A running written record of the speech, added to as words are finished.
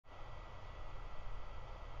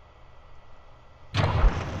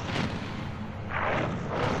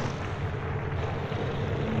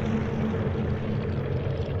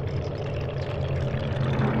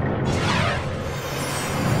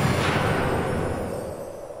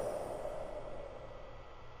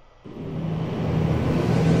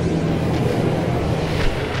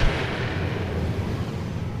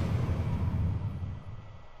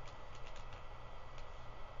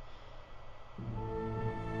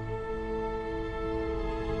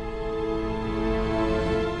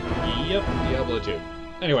Diablo 2.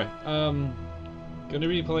 Anyway, gonna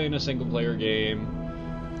be playing a single player game,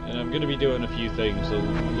 and I'm gonna be doing a few things a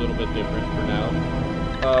little bit different for now.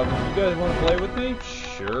 If you guys want to play with me,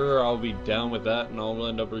 sure, I'll be down with that, and I'll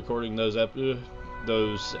end up recording those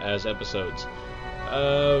as episodes.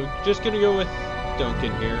 Just gonna go with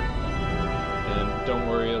Duncan here, and don't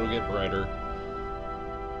worry, it'll get brighter.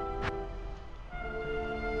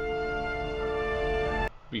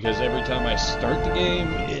 Because every time I start the game,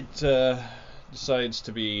 it decides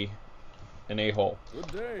to be an a-hole.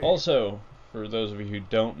 Also, for those of you who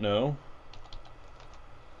don't know,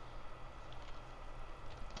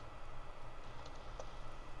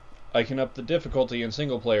 I can up the difficulty in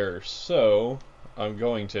single player, so I'm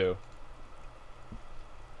going to.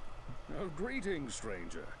 Greetings,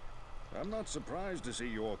 stranger. I'm not surprised to see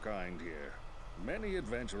your kind here. Many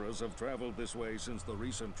adventurers have traveled this way since the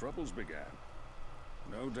recent troubles began.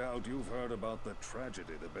 No doubt you've heard about the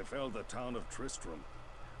tragedy that befell the town of Tristram.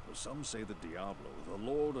 Well, some say that Diablo, the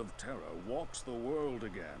Lord of Terror, walks the world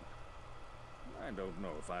again. I don't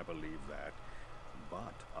know if I believe that,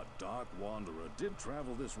 but a dark wanderer did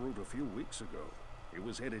travel this route a few weeks ago. He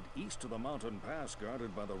was headed east to the mountain pass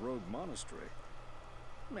guarded by the rogue monastery.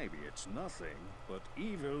 Maybe it's nothing, but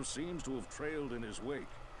evil seems to have trailed in his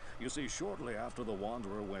wake. You see, shortly after the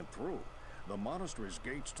wanderer went through, the monastery's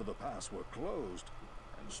gates to the pass were closed,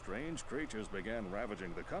 and strange creatures began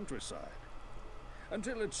ravaging the countryside.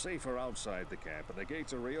 Until it's safer outside the camp and the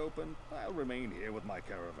gates are reopened, I'll remain here with my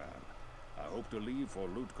caravan. I hope to leave for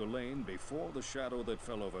Lutgulain before the shadow that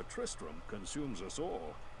fell over Tristram consumes us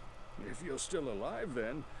all. If you're still alive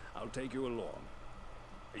then, I'll take you along.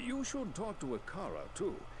 You should talk to Akara,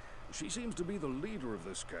 too. She seems to be the leader of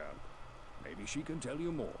this camp. Maybe she can tell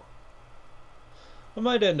you more. I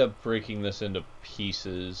might end up breaking this into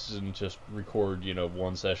pieces and just record,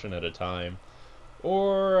 one session at a time.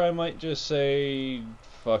 Or I might just say,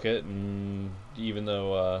 fuck it, and even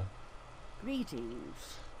though,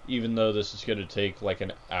 Greetings. Even though this is going to take like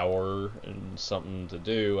an hour and something to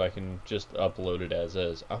do, I can just upload it as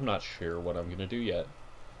is. I'm not sure what I'm going to do yet.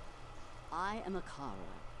 I am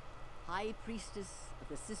Akara, High Priestess of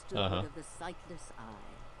the Sisterhood of the Sightless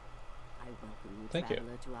Eye. I welcome you,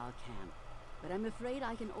 traveler, to our camp. But I'm afraid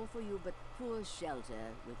I can offer you but poor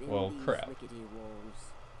shelter within these rickety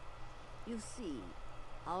walls. You see,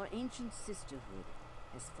 our ancient sisterhood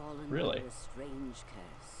has fallen under a strange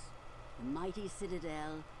curse. The mighty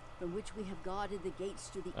citadel, from which we have guarded the gates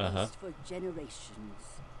to the east for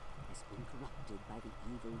generations, has been corrupted by the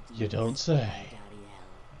evil deeds You don't say. of Dariel.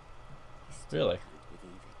 I still can't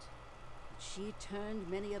believe it. But she turned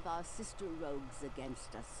many of our sister rogues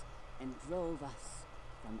against us and drove us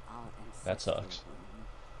from our ancestral That sucks. home.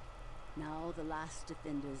 Now the last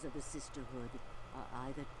defenders of the sisterhood are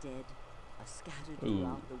either dead or scattered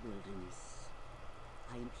throughout the wilderness.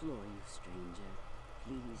 I implore you, stranger,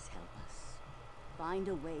 please help us. Find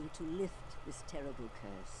a way to lift this terrible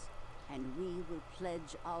curse, and we will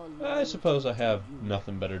pledge our loyalty. I suppose I have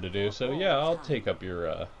nothing better to do, so yeah, I'll take up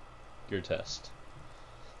your test.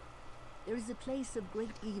 There is a place of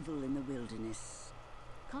great evil in the wilderness.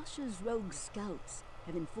 Kasha's rogue scouts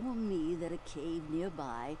have informed me that a cave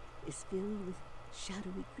nearby is filled with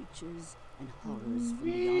shadowy creatures and horrors from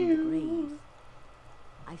beyond the grave.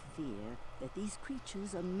 I fear that these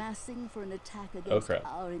creatures are massing for an attack against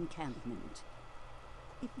our encampment.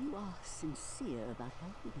 If you are sincere about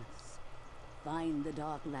helping us, find the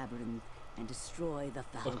dark labyrinth and destroy the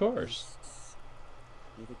foul beasts.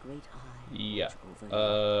 May the great eye watch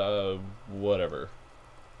over you. Whatever.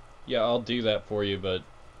 Yeah, I'll do that for you, but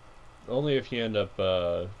only if you end up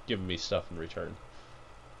giving me stuff in return.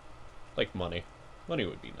 Like money. Money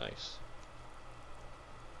would be nice.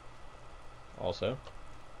 Also,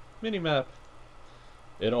 minimap.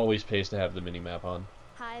 It always pays to have the minimap on.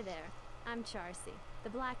 Hi there, I'm Charcy, the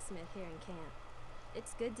blacksmith here in camp.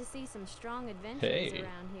 It's good to see some strong adventurers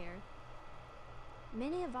around here.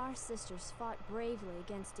 Many of our sisters fought bravely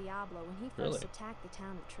against Diablo when he first attacked the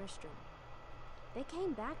town of Tristram. They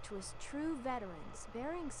came back to us true veterans,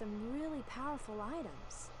 bearing some really powerful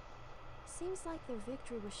items. Seems like their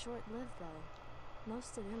victory was short-lived, though.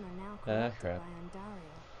 Most of them are now corrupted by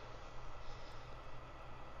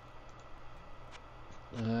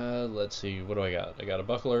Andario. Let's see, what do I got? I got a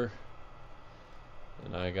buckler,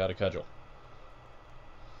 and I got a cudgel.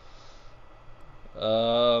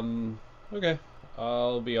 Okay,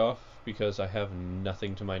 I'll be off because I have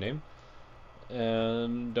nothing to my name.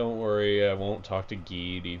 And don't worry, I won't talk to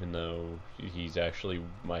Geed, even though he's actually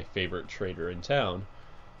my favorite trader in town.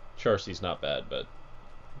 Charcy's not bad, but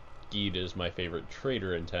Geed is my favorite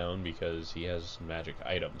trader in town because he has magic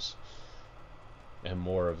items. And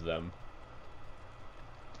more of them.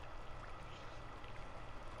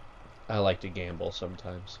 I like to gamble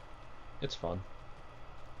sometimes. It's fun.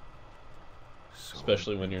 So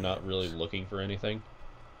Especially when you're not really looking for anything.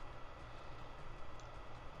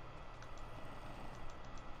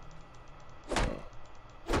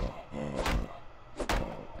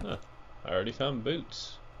 Huh. I already found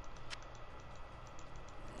boots.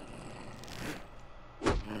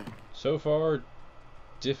 So far,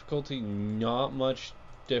 difficulty not much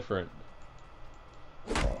different.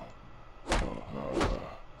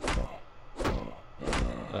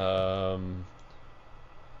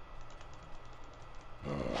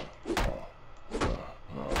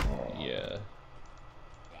 Yeah.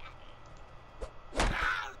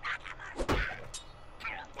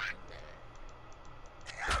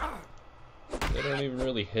 They don't even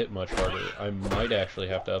really hit much harder. I might actually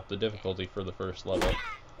have to up the difficulty for the first level.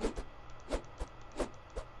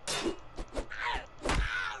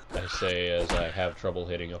 I say as I have trouble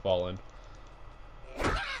hitting a fallen.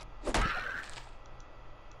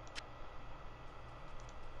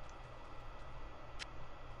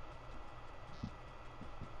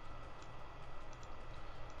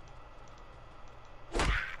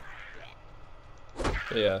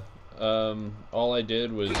 But yeah, all I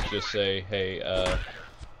did was just say, hey,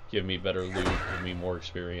 give me better loot, give me more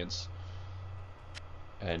experience.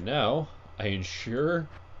 And now, I ensure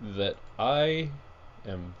that I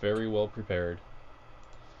am very well prepared.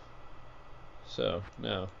 So,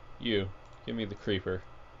 now, you, give me the creeper.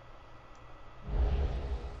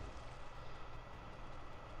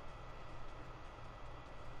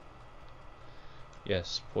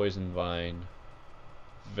 Yes, poison vine.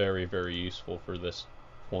 Very, very useful for this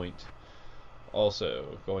point.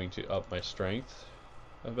 Also, going to up my strength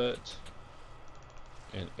a bit.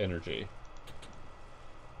 And energy.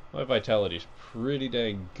 My vitality is pretty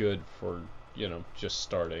dang good for, you know, just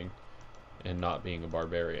starting and not being a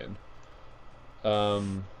barbarian.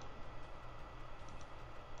 And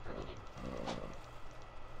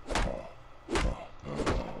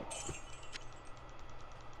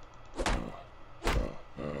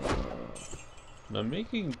I'm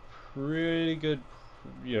making pretty good,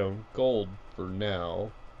 you know, gold for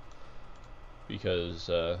now. Because,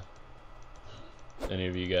 any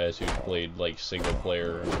of you guys who've played, like, single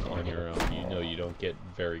player on your own, you know you don't get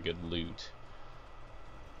very good loot.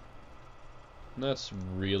 And that's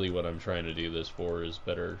really what I'm trying to do this for, is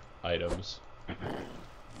better items.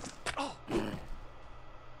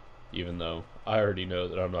 Even though I already know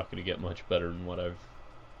that I'm not going to get much better than what I've,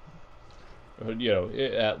 you know,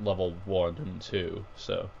 at level 1 and 2,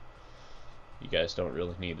 so you guys don't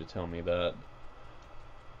really need to tell me that.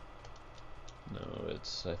 No,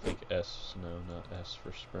 it's, I think S, no, not S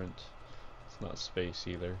for sprint. It's not space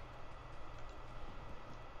either.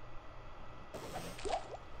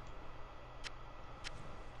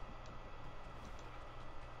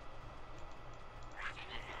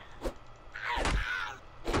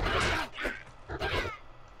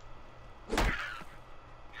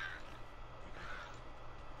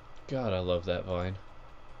 God, I love that vine.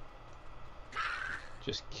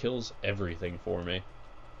 Just kills everything for me.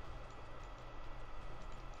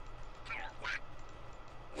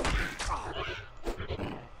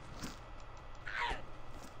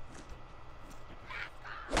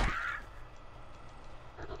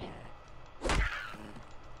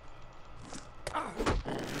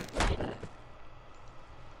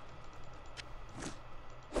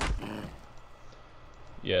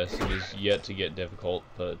 Yes, it is yet to get difficult,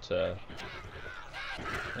 but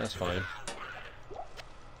that's fine.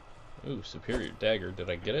 Ooh, superior dagger. Did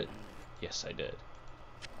I get it? Yes, I did.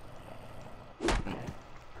 I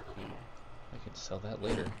can sell that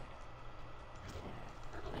later.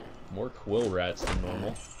 More quill rats than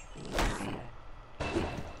normal.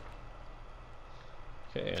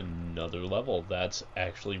 Okay, another level. That's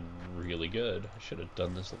actually really good. I should have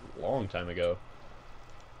done this a long time ago.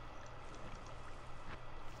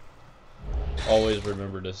 Always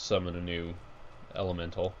remember to summon a new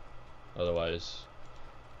elemental. Otherwise,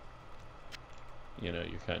 you know,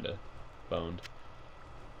 you're kind of boned.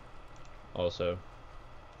 Also,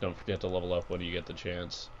 don't forget to level up when you get the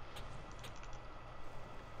chance.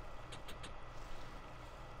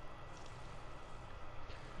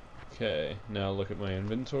 Okay, now look at my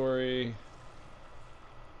inventory.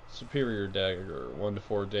 Superior dagger, 1 to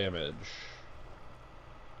 4 damage.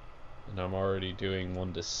 And I'm already doing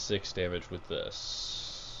 1 to 6 damage with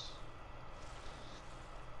this.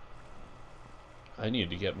 I need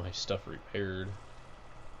to get my stuff repaired.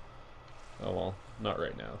 Oh well, not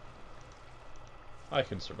right now. I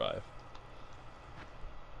can survive.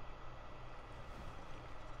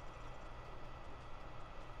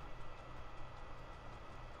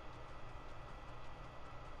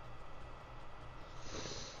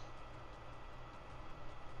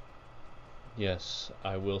 Yes,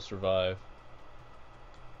 I will survive.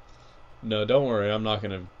 No, don't worry, I'm not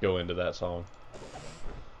gonna go into that song.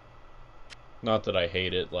 Not that I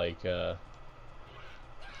hate it, like,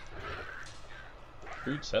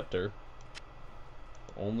 Fruit Scepter.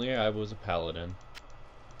 Only I was a paladin.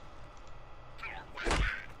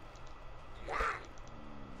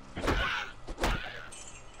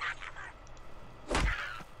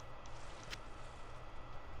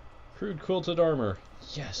 Crude quilted armor.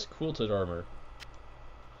 Yes, quilted armor.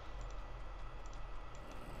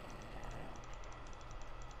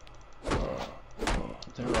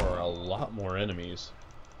 There are a lot more enemies.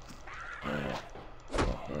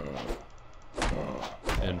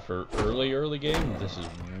 And for early game, this is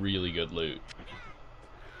really good loot.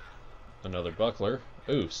 Another buckler.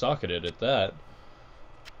 Ooh, socketed at that.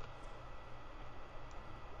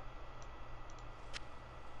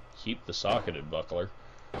 Keep the socketed buckler.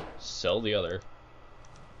 Sell the other.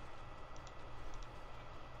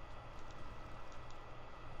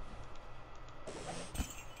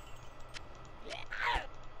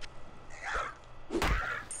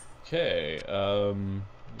 Okay,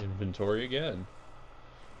 inventory again.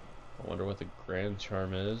 I wonder what the grand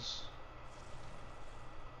charm is.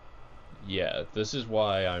 Yeah, this is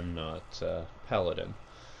why I'm not paladin.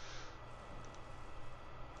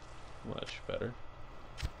 Much better.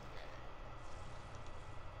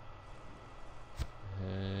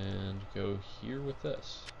 And go here with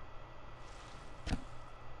this.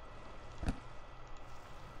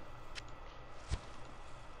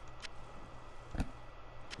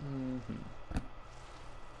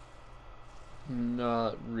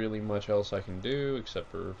 Not really much else I can do except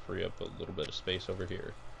for free up a little bit of space over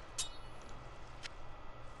here.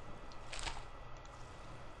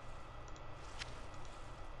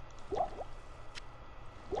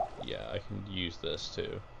 Yeah, I can use this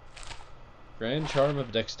too. Grand Charm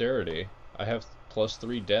of Dexterity. I have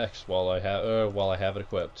 +3 dex while I have it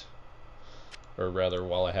equipped, or rather,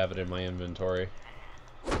 while I have it in my inventory.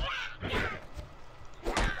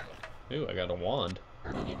 Ooh, I got a wand.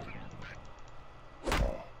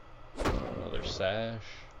 Another sash.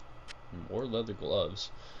 More leather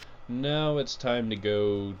gloves. Now it's time to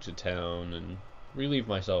go to town and relieve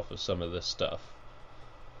myself of some of this stuff.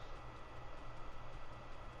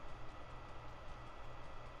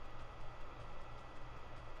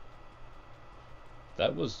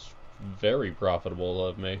 That was very profitable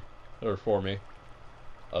of me. Or for me.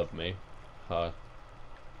 Of me. Huh.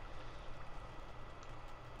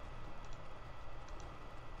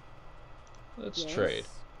 Let's trade.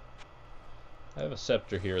 I have a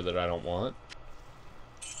scepter here that I don't want.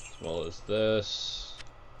 As well as this.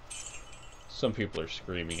 Some people are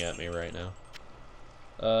screaming at me right now.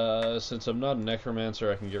 Since I'm not a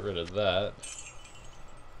necromancer, I can get rid of that.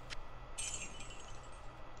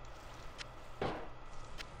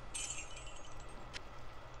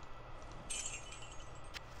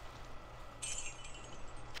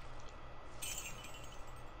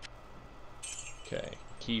 Okay,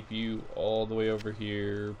 keep you all the way over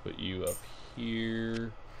here, put you up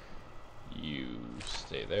here, you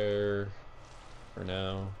stay there for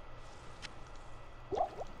now.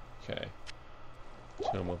 Okay.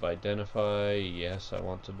 Tome of Identify, yes, I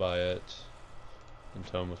want to buy it. And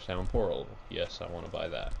Tome of Temporal, yes, I want to buy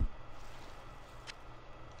that.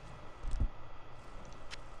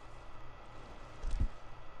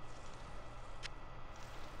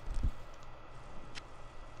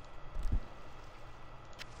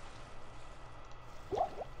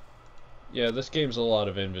 Yeah, this game's a lot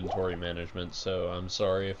of inventory management, so I'm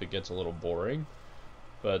sorry if it gets a little boring,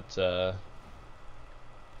 but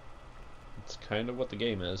it's kind of what the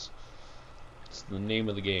game is. It's the name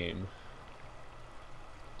of the game.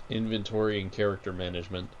 Inventory and character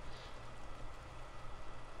management.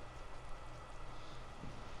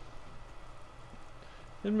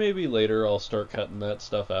 And maybe later I'll start cutting that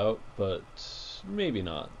stuff out, but maybe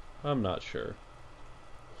not. I'm not sure.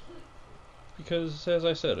 Because, as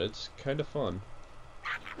I said, it's kind of fun.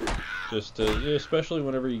 Just especially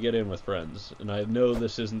whenever you get in with friends. And I know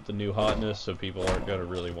this isn't the new hotness, so people aren't gonna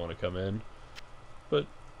really want to come in. But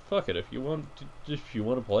fuck it, if you want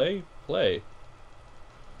to play, play.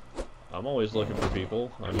 I'm always looking for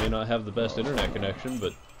people. I may not have the best internet connection,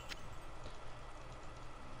 but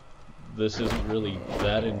this isn't really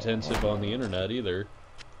that intensive on the internet either.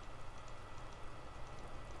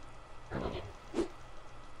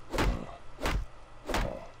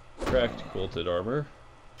 Cracked quilted armor.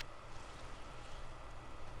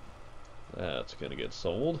 That's gonna get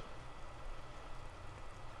sold.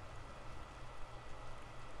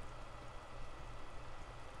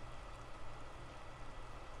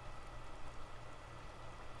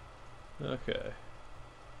 Okay.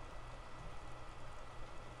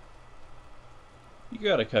 You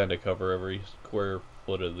gotta kind of cover every square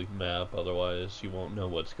foot of the map, otherwise you won't know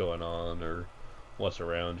what's going on or what's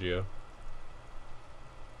around you.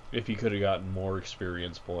 If you could have gotten more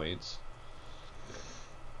experience points.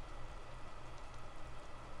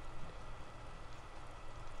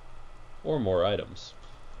 Or more items.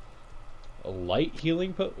 A light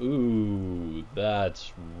healing ooh,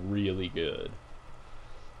 that's really good.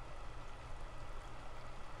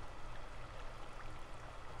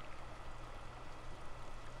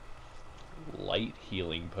 Light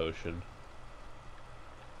healing potion.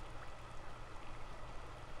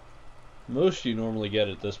 Most you normally get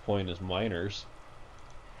at this point is minors.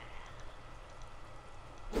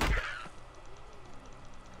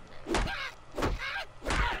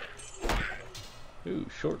 Ooh,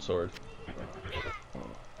 short sword.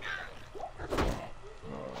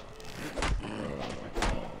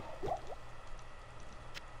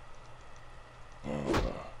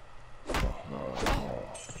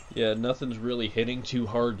 Yeah, nothing's really hitting too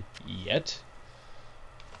hard yet.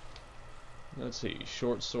 Let's see,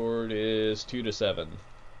 short sword is 2 to 7.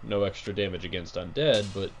 No extra damage against undead,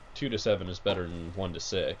 but 2 to 7 is better than 1 to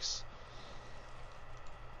 6.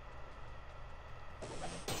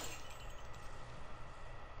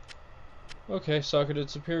 Okay, socketed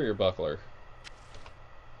superior buckler.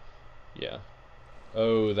 Yeah.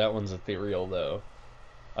 Oh, that one's ethereal though.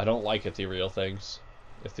 I don't like ethereal things.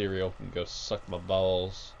 Ethereal can go suck my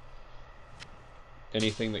balls.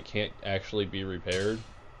 Anything that can't actually be repaired?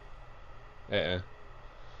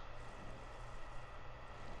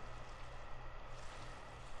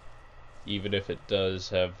 Even if it does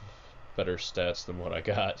have better stats than what I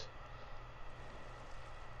got.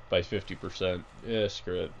 By 50%. Yeah,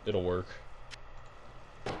 screw it. It'll work.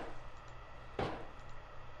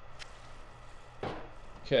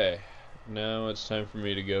 Okay. Now it's time for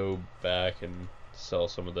me to go back and sell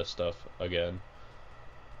some of this stuff again.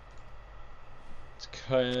 It's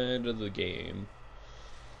kind of the game.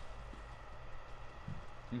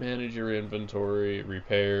 Manage your inventory,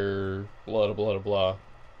 repair, blah blah blah.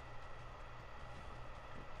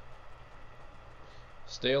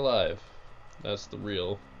 Stay alive. That's the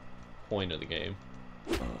real point of the game.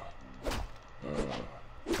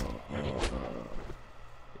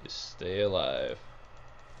 Is stay alive.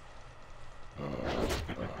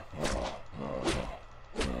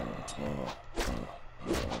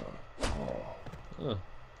 Huh.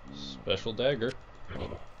 Special dagger.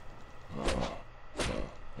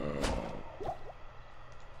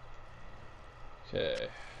 Okay.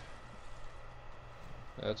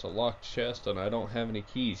 That's a locked chest and I don't have any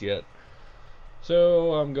keys yet.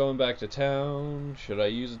 So I'm going back to town. Should I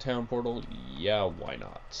use a town portal? Yeah, why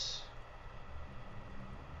not?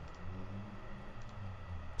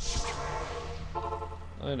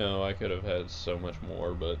 I know I could have had so much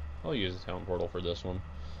more, but I'll use a town portal for this one.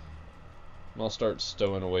 And I'll start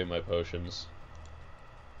stowing away my potions.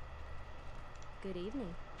 Good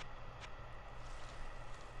evening.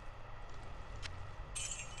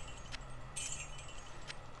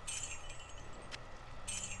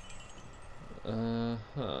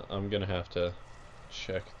 I'm gonna have to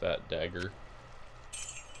check that dagger.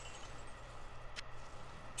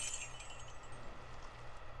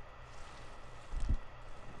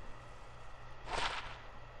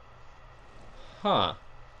 Huh.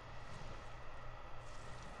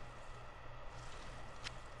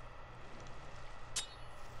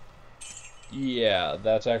 Yeah,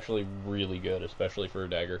 that's actually really good, especially for a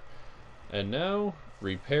dagger. And now,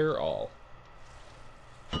 repair all.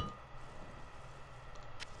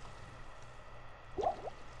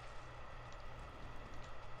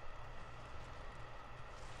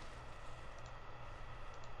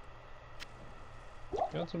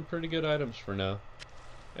 Got some pretty good items for now.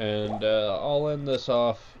 And I'll end this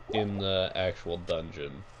off in the actual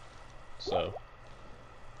dungeon. So,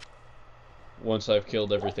 once I've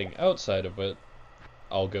killed everything outside of it,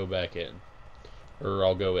 I'll go back in. Or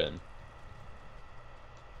I'll go in.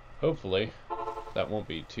 Hopefully, that won't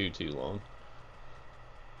be too long.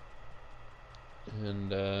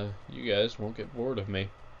 And you guys won't get bored of me.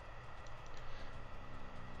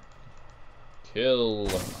 Kill.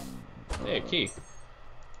 Hey, a key.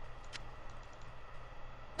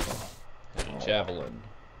 And a javelin.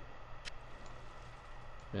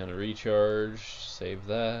 And a recharge. Save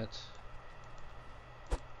that.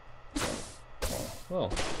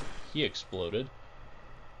 Well, he exploded.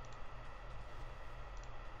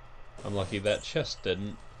 I'm lucky that chest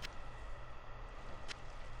didn't.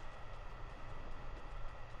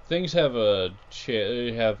 Things have a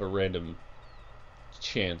random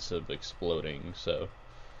chance of exploding, so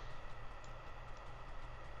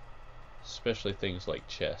especially things like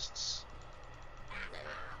chests.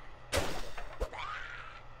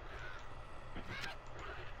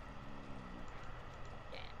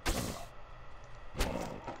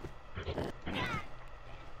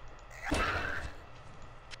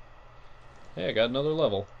 Hey, I got another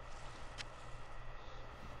level.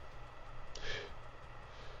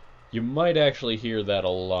 You might actually hear that a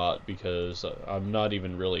lot because I'm not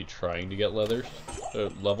even really trying to get leathers.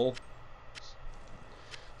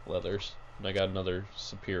 And I got another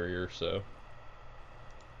superior, so.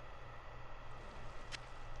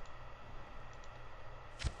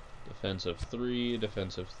 Defensive 3,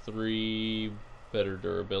 better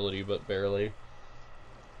durability, but barely.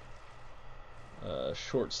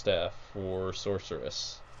 Short staff for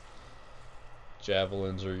sorceress.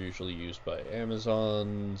 Javelins are usually used by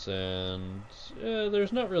Amazons, and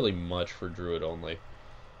there's not really much for druid only.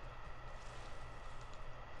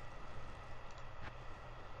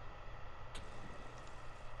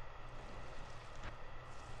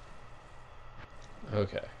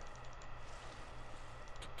 Okay.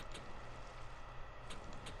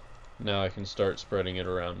 Now I can start spreading it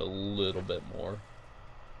around a little bit more.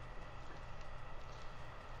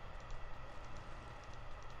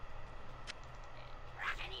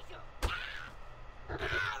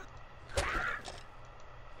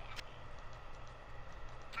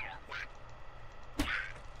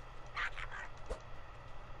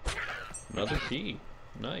 Another key.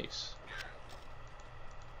 Nice.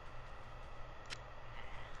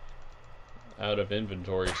 Out of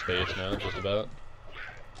inventory space now, just about.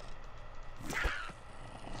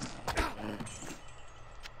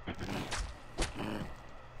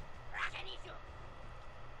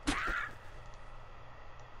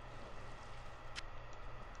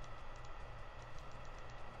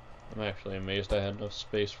 I'm actually amazed I had enough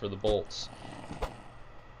space for the bolts.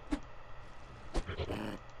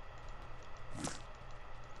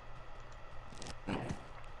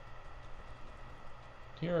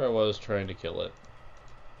 Here I was trying to kill it.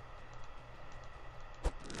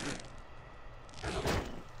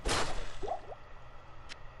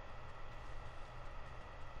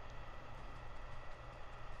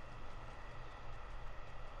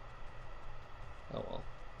 Oh well.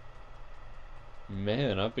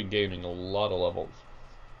 Man, I've been gaining a lot of levels.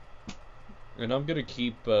 And I'm gonna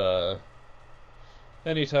keep,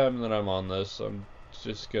 anytime that I'm on this, I'm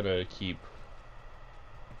just gonna keep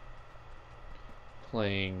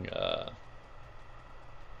playing,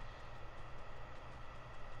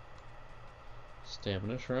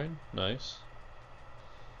 Stamina Shrine. Nice.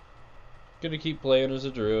 Gonna keep playing as a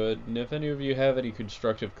druid, and if any of you have any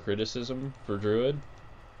constructive criticism for druid,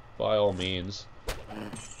 by all means.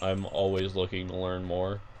 I'm always looking to learn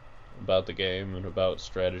more about the game and about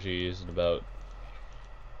strategies and about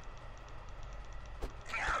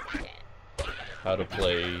how to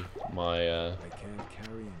play my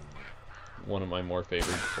one of my more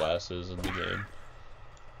favored classes in the game.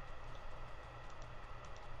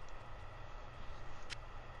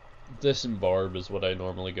 This and Barb is what I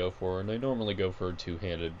normally go for, and I normally go for a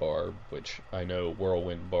two-handed Barb, which I know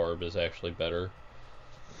Whirlwind Barb is actually better.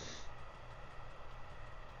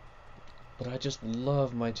 But I just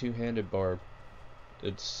love my two-handed Barb.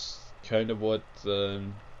 It's kind of what the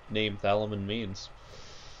name Thalamin means.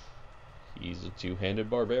 He's a two-handed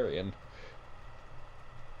barbarian.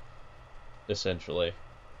 Essentially.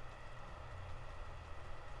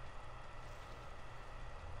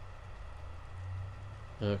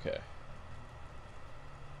 Okay.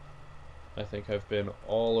 I think I've been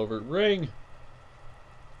all over ring!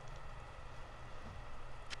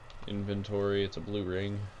 Inventory, it's a blue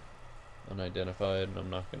ring. Unidentified, and I'm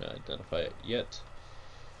not going to identify it yet.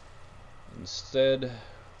 Instead,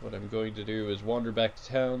 what I'm going to do is wander back to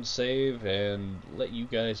town, save, and let you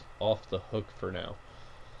guys off the hook for now.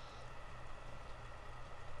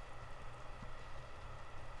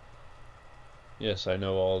 Yes, I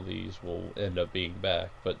know all these will end up being back,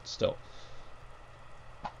 but still.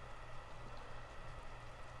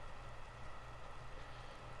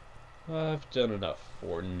 I've done enough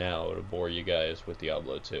for now to bore you guys with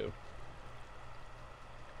Diablo 2.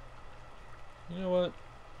 You know what?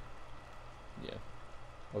 Yeah,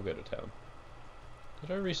 I'll go to town. Did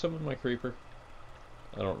I resummon my creeper?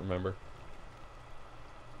 I don't remember.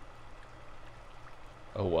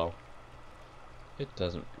 Oh well. It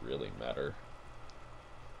doesn't really matter.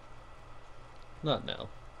 Not now.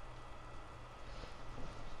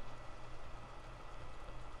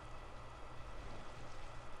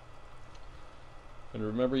 And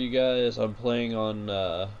remember, you guys, I'm playing on,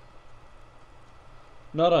 not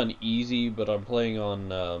on easy, but I'm playing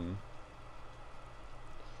on,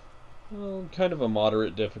 Well, kind of a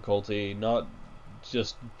moderate difficulty, not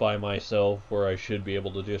just by myself where I should be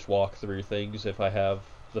able to just walk through things if I have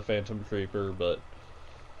the Phantom Creeper, but,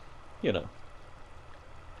 you know.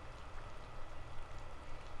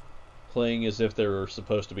 Playing as if there are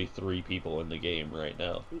supposed to be 3 people in the game right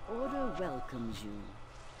now. The Order welcomes you.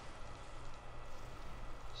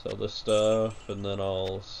 Sell this stuff, and then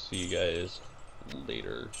I'll see you guys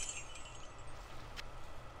later.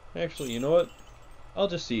 Actually, you know what? I'll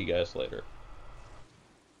just see you guys later.